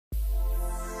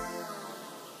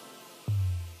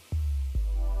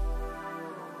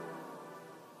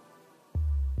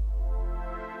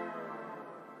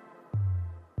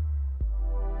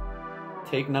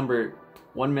take number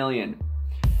 1,000,000.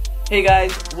 Hey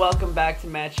guys, welcome back to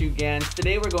Matchue GANs.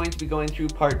 Today we're going to be going through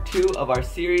part 2 of our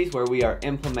series where we are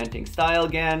implementing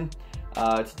StyleGAN.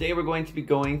 Today we're going to be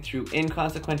going through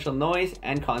inconsequential noise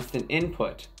and constant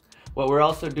input. What we're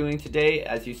also doing today,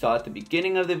 as you saw at the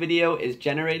beginning of the video, is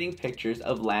generating pictures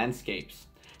of landscapes.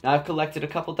 Now I've collected a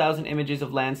couple thousand images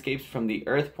of landscapes from the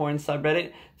Earth Porn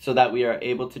subreddit so that we are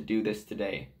able to do this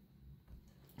today.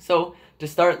 So to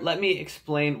start, let me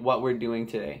explain what we're doing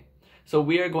today. So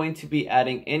we are going to be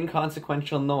adding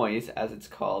inconsequential noise, as it's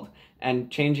called, and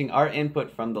changing our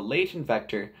input from the latent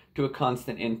vector to a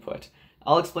constant input.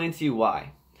 I'll explain to you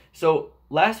why. So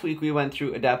last week we went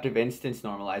through adaptive instance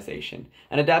normalization,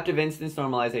 and adaptive instance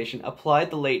normalization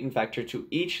applied the latent vector to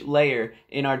each layer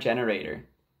in our generator.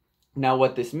 Now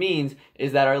what this means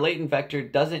is that our latent vector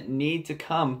doesn't need to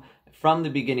come from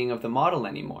the beginning of the model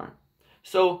anymore.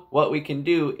 So what we can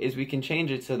do is we can change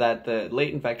it so that the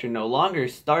latent vector no longer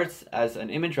starts as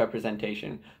an image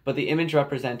representation, but the image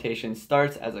representation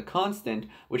starts as a constant,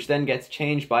 which then gets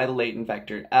changed by the latent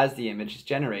vector as the image is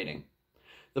generating.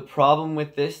 The problem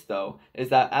with this, though, is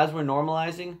that as we're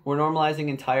normalizing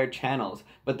entire channels,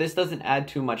 but this doesn't add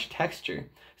too much texture.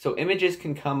 So images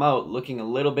can come out looking a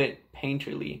little bit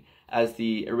painterly, as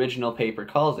the original paper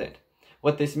calls it.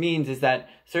 What this means is that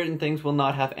certain things will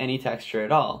not have any texture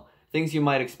at all. Things you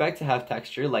might expect to have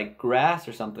texture, like grass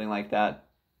or something like that,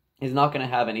 is not going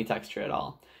to have any texture at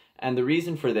all. And the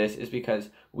reason for this is because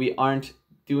we aren't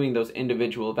doing those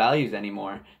individual values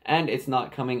anymore, and it's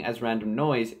not coming as random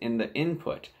noise in the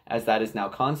input, as that is now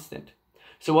constant.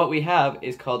 So what we have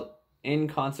is called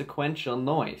inconsequential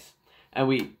noise, and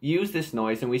we use this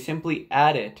noise and we simply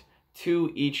add it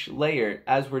to each layer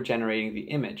as we're generating the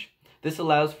image. This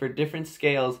allows for different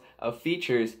scales of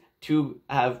features to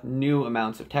have new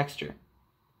amounts of texture.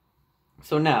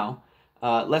 So now,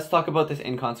 let's talk about this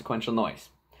inconsequential noise.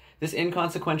 This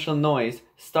inconsequential noise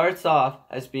starts off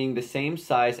as being the same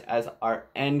size as our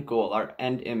end goal, our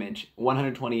end image,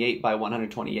 128 by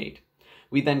 128.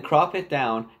 We then crop it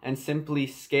down and simply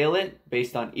scale it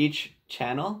based on each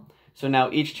channel. So now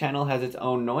each channel has its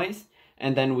own noise,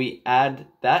 and then we add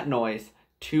that noise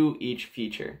to each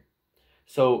feature.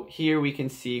 So here we can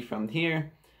see from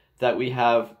here that we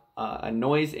have a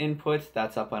noise input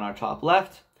that's up on our top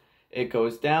left. It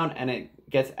goes down and it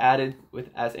gets added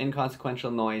as inconsequential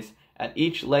noise at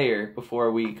each layer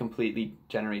before we completely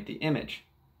generate the image.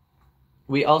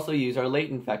 We also use our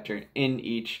latent vector in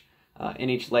each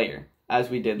layer,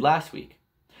 as we did last week.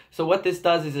 So what this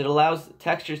does is it allows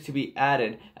textures to be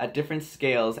added at different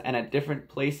scales and at different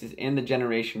places in the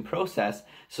generation process,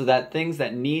 so that things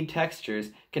that need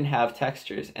textures can have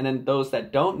textures, and then those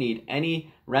that don't need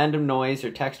any random noise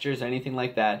or textures or anything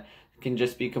like that can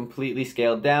just be completely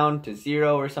scaled down to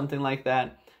 0 or something like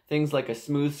that. Things like a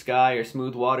smooth sky or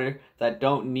smooth water that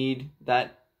don't need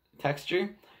that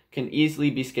texture can easily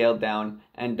be scaled down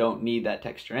and don't need that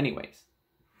texture anyways.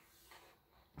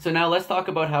 So now let's talk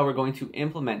about how we're going to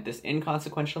implement this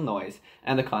inconsequential noise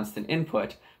and the constant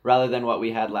input rather than what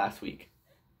we had last week.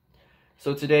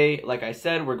 So today, like I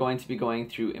said, we're going to be going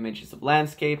through images of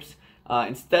landscapes.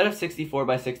 Instead of 64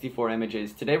 by 64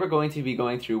 images, today we're going to be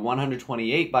going through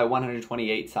 128 by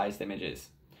 128 sized images.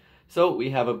 So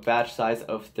we have a batch size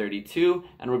of 32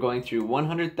 and we're going through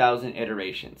 100,000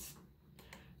 iterations.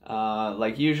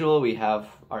 Like usual, we have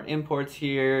our imports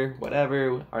here,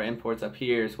 whatever, our imports up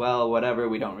here as well, whatever,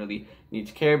 we don't really need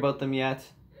to care about them yet.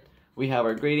 We have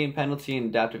our gradient penalty and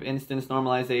adaptive instance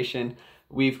normalization.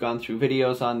 We've gone through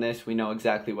videos on this, we know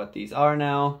exactly what these are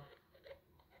now.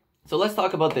 So let's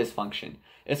talk about this function.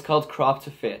 It's called crop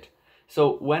to fit.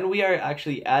 So when we are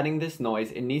actually adding this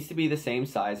noise, it needs to be the same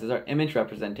size as our image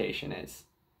representation is.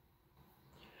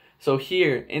 So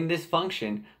here, in this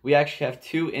function, we actually have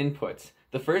two inputs.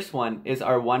 The first one is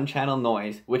our one channel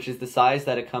noise, which is the size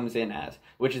that it comes in as,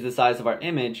 which is the size of our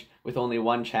image with only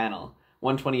one channel,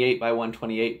 128 by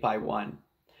 128 by 1.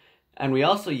 And we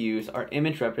also use our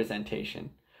image representation.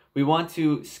 We want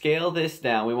to scale this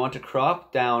down. We want to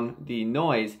crop down the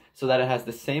noise so that it has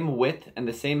the same width and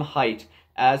the same height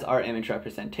as our image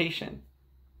representation.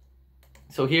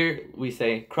 So here we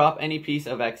say crop any piece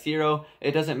of x0.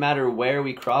 It doesn't matter where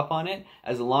we crop on it,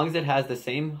 as long as it has the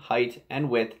same height and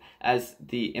width as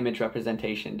the image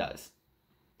representation does.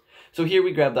 So here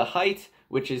we grab the height,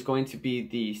 which is going to be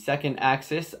the second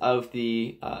axis of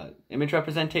the image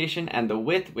representation, and the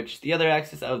width, which is the other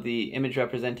axis of the image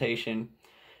representation.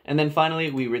 And then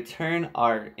finally, we return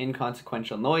our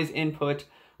inconsequential noise input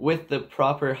with the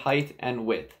proper height and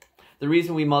width. The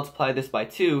reason we multiply this by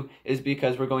 2 is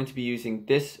because we're going to be using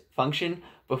this function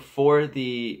before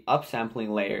the upsampling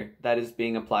layer that is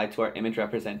being applied to our image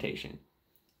representation.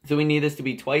 So we need this to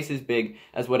be twice as big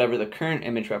as whatever the current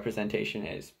image representation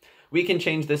is. We can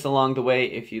change this along the way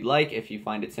if you'd like, if you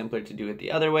find it simpler to do it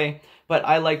the other way, but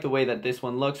I like the way that this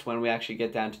one looks when we actually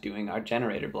get down to doing our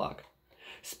generator block.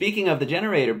 Speaking of the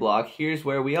generator block, here's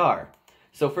where we are.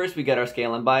 So first we get our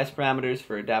scale and bias parameters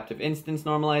for adaptive instance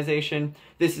normalization.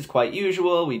 This is quite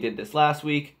usual, we did this last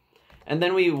week. And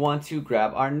then we want to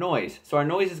grab our noise. So our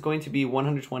noise is going to be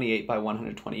 128 by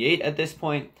 128 at this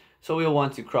point. So we'll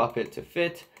want to crop it to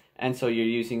fit. And so you're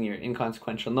using your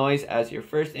inconsequential noise as your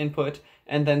first input,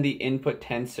 and then the input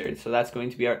tensored. So that's going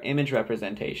to be our image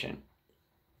representation.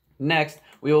 Next,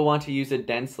 we will want to use a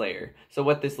dense layer. So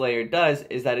what this layer does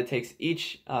is that it takes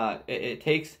it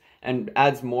takes and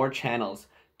adds more channels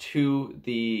to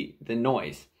the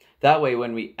noise. That way,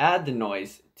 when we add the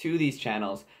noise to these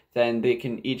channels, then they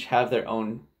can each have their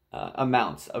own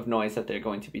amounts of noise that they're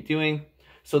going to be doing.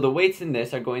 So the weights in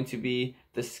this are going to be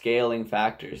the scaling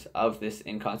factors of this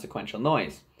inconsequential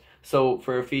noise. So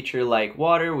for a feature like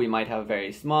water, we might have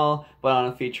very small, but on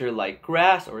a feature like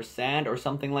grass or sand or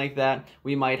something like that,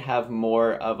 we might have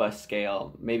more of a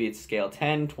scale. Maybe it's scale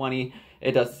 10, 20.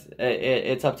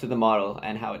 It's up to the model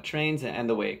and how it trains and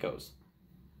the way it goes.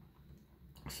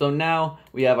 So now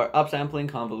we have our upsampling,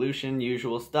 convolution,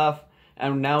 usual stuff.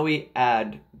 And now we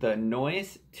add the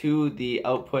noise to the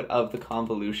output of the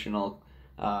convolutional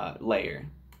layer.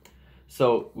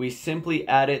 So we simply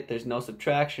add it. There's no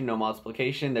subtraction, no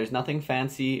multiplication. There's nothing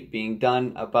fancy being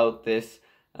done about this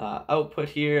output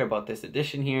here, about this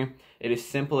addition here. It is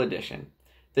simple addition.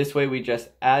 This way we just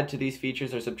add to these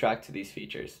features or subtract to these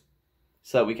features.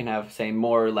 So that we can have, say,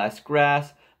 more or less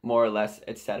grass, more or less,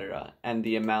 etc. And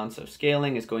the amounts of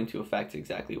scaling is going to affect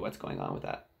exactly what's going on with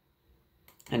that.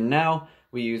 And now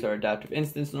we use our adaptive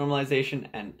instance normalization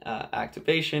and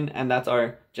activation, and that's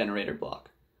our generator block.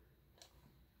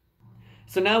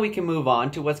 So now we can move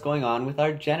on to what's going on with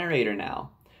our generator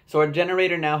now. So our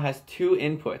generator now has two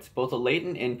inputs, both a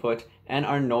latent input and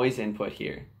our noise input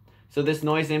here. So this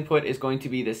noise input is going to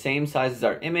be the same size as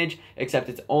our image, except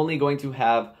it's only going to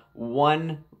have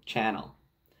one channel.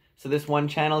 So this one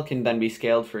channel can then be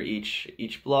scaled for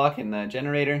each block in the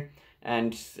generator,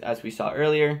 and as we saw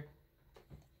earlier,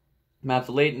 map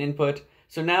the latent input.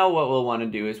 So now what we'll want to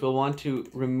do is we'll want to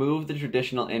remove the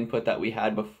traditional input that we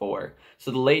had before.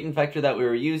 So the latent vector that we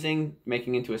were using,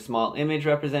 making into a small image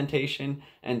representation,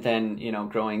 and then,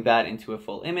 growing that into a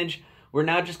full image, we're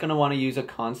now just going to want to use a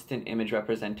constant image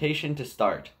representation to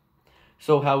start.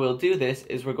 So how we'll do this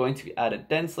is we're going to add a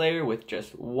dense layer with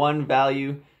just one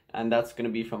value, and that's going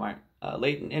to be from our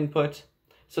latent input.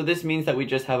 So this means that we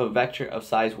just have a vector of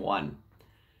size 1.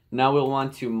 Now we'll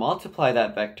want to multiply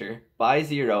that vector by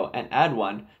 0 and add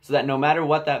 1, so that no matter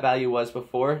what that value was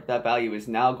before, that value is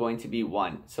now going to be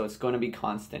 1. So it's going to be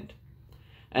constant.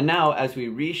 And now as we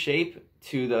reshape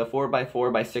to the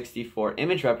 4x4x64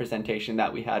 image representation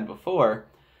that we had before,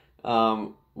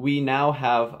 we now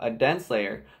have a dense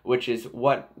layer, which is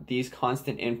what these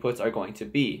constant inputs are going to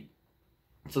be.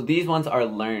 So these ones are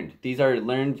learned. These are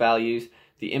learned values.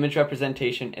 The image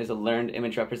representation is a learned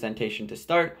image representation to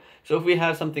start. So if we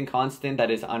have something constant that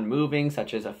is unmoving,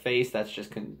 such as a face that's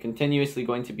just continuously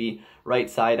going to be right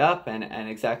side up and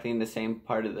exactly in the same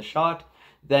part of the shot,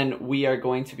 then we are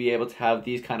going to be able to have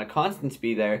these kind of constants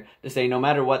be there to say no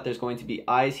matter what, there's going to be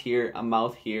eyes here, a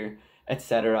mouth here,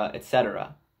 etc.,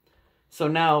 etc. So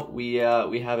now we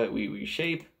have it, we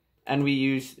reshape, and we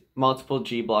use multiple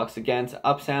G blocks again to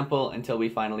upsample until we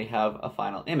finally have a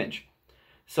final image.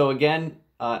 So again,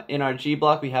 in our G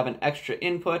block, we have an extra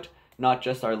input, not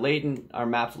just our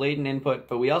mapped latent input,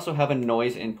 but we also have a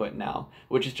noise input now,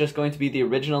 which is just going to be the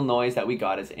original noise that we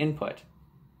got as input.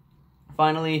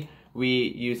 Finally, we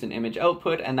use an image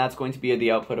output, and that's going to be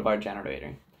the output of our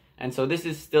generator. And so this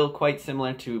is still quite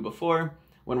similar to before.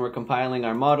 When we're compiling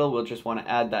our model, we'll just want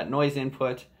to add that noise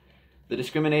input. The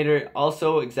discriminator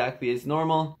also exactly as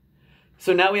normal.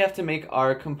 So now we have to make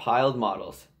our compiled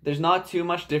models. There's not too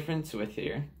much difference with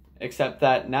here, except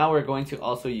that now we're going to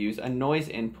also use a noise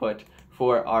input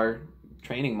for our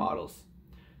training models.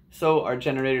 So our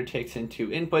generator takes in two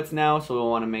inputs now, so we'll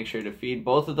want to make sure to feed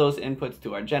both of those inputs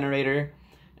to our generator,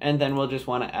 and then we'll just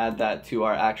want to add that to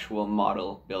our actual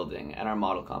model building and our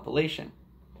model compilation.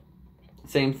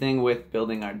 Same thing with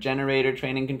building our generator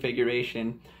training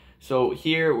configuration. So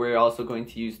here we're also going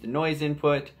to use the noise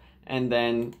input and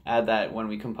then add that when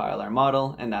we compile our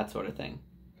model and that sort of thing.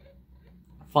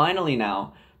 Finally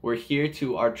now, we're here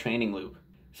to our training loop.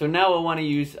 So now we'll want to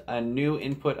use a new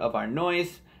input of our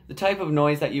noise. The type of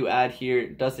noise that you add here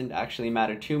doesn't actually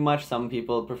matter too much. Some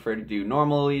people prefer to do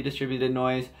normally distributed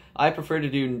noise. I prefer to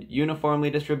do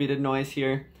uniformly distributed noise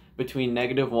here between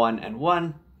 -1 and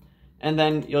 1. And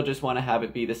then you'll just want to have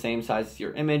it be the same size as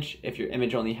your image if your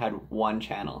image only had one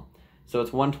channel. So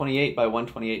it's 128 by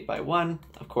 128 by 1,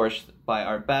 of course, by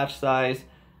our batch size.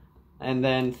 And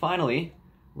then finally,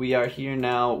 we are here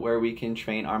now where we can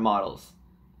train our models.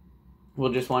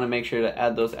 We'll just want to make sure to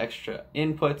add those extra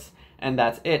inputs, and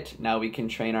that's it. Now we can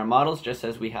train our models just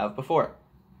as we have before.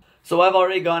 So I've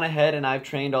already gone ahead and I've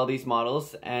trained all these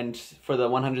models, and for the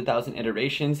 100,000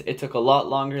 iterations, it took a lot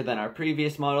longer than our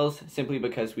previous models, simply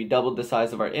because we doubled the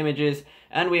size of our images,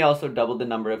 and we also doubled the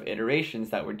number of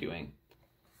iterations that we're doing.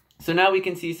 So now we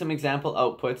can see some example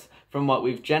outputs from what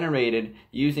we've generated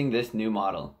using this new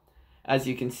model. As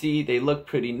you can see, they look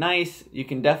pretty nice. You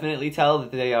can definitely tell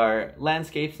that they are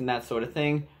landscapes and that sort of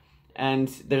thing. And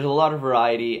there's a lot of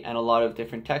variety and a lot of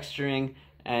different texturing,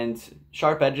 and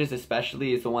sharp edges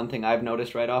especially is the one thing I've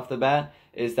noticed right off the bat,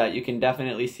 is that you can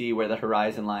definitely see where the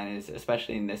horizon line is,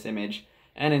 especially in this image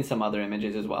and in some other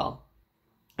images as well.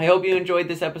 I hope you enjoyed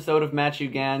this episode of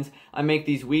Matchue GANs. I make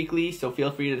these weekly, so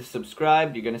feel free to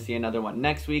subscribe. You're going to see another one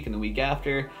next week and the week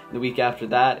after, and the week after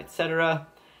that, etc.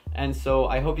 And so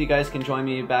I hope you guys can join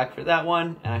me back for that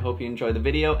one, and I hope you enjoy the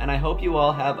video, and I hope you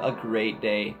all have a great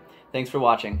day. Thanks for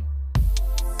watching.